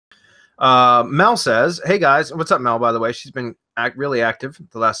Mel says, hey guys, what's up, Mel, by the way? She's been really active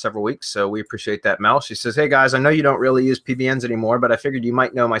the last several weeks, so we appreciate that, Mel. She says, hey guys, I know you don't really use PBNs anymore, but I figured you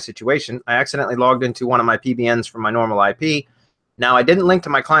might know my situation. I accidentally logged into one of my PBNs from my normal IP. Now, I didn't link to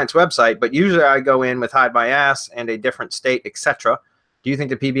my client's website, but usually I go in with hide my ass and a different state, etc. Do you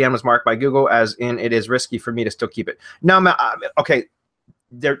think the PBN was marked by Google as in it is risky for me to still keep it? No, Mel, okay,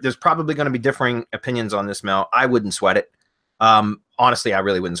 there's probably going to be differing opinions on this, Mel. I wouldn't sweat it. Honestly, I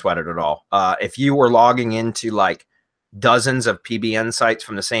really wouldn't sweat it at all. If you were logging into like dozens of PBN sites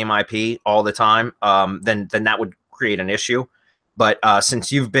from the same IP all the time, then that would create an issue. But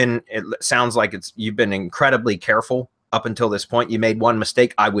since you've been, it sounds like you've been incredibly careful up until this point. You made one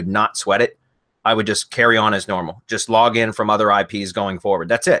mistake. I would not sweat it. I would just carry on as normal. Just log in from other IPs going forward.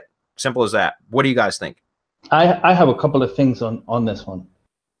 That's it. Simple as that. What do you guys think? I have a couple of things on this one.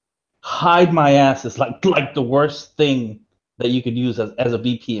 Hide my ass is like the worst thing that you could use as a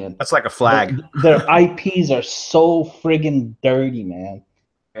VPN. That's like a flag. Their IPs are so friggin' dirty, man.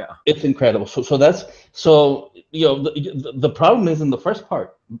 Yeah, it's incredible. So you know the problem is in the first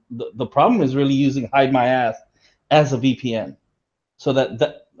part. The problem is really using hide my ass as a VPN. So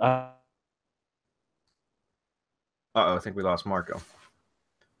that. I think we lost Marco.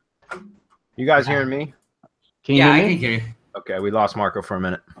 You guys hearing me? Can you hear me? I can hear you. Okay, we lost Marco for a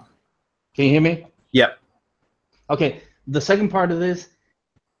minute. Can you hear me? Yep. Okay. The second part of this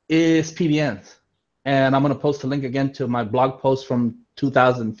is PBNs. And I'm going to post a link again to my blog post from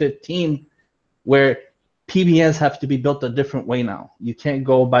 2015 where PBNs have to be built a different way now. You can't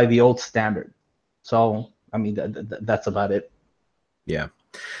go by the old standard. So, I mean, that's about it. Yeah.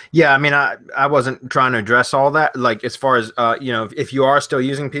 Yeah, I mean, I wasn't trying to address all that. Like, as far as, you know, if you are still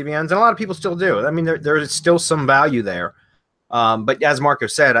using PBNs, and a lot of people still do. I mean, there is still some value there. But as Marco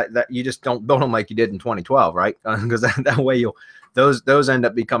said, that you just don't build them like you did in 2012, right? Because that way those end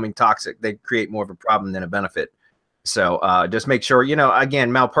up becoming toxic. They create more of a problem than a benefit. So just make sure, you know,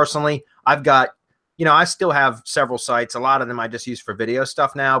 again, Mel, personally, I've got, you know, I still have several sites. A lot of them I just use for video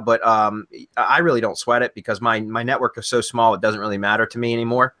stuff now, but I really don't sweat it because my network is so small, it doesn't really matter to me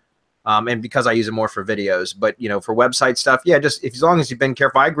anymore. And because I use it more for videos, but you know, for website stuff, yeah, just as long as you've been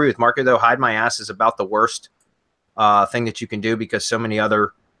careful. I agree with Marco though. Hide my ass is about the worst thing that you can do because so many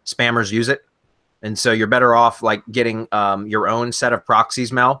other spammers use it. And so you're better off like getting your own set of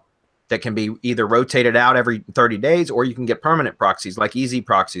proxies, Mel, that can be either rotated out every 30 days or you can get permanent proxies like easy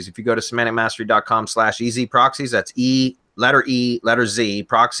proxies. If you go to semanticmastery.com/easy proxies, that's letter Z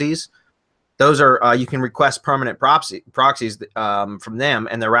proxies. Those are you can request permanent proxies from them,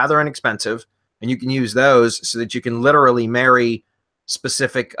 and they're rather inexpensive, and you can use those so that you can literally marry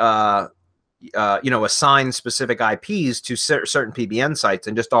specific you know, assign specific IPs to certain PBN sites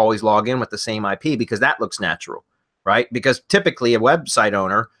and just always log in with the same IP because that looks natural, right? Because typically a website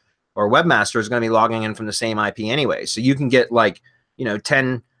owner or webmaster is going to be logging in from the same IP anyway. So you can get like, you know,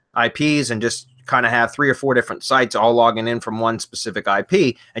 10 IPs and just kind of have 3 or 4 different sites all logging in from one specific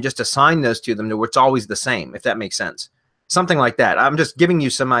IP and just assign those to them to where it's always the same, if that makes sense. Something like that. I'm just giving you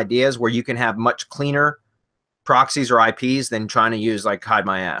some ideas where you can have much cleaner proxies or IPs than trying to use like hide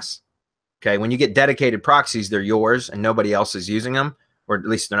my ass. Okay, when you get dedicated proxies, they're yours and nobody else is using them, or at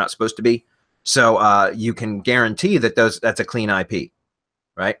least they're not supposed to be. So you can guarantee that that's a clean IP,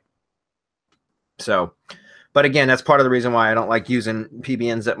 right? So, but again, that's part of the reason why I don't like using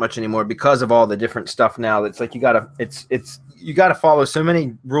PBNs that much anymore because of all the different stuff now. That's like you gotta follow so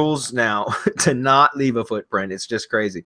many rules now to not leave a footprint. It's just crazy.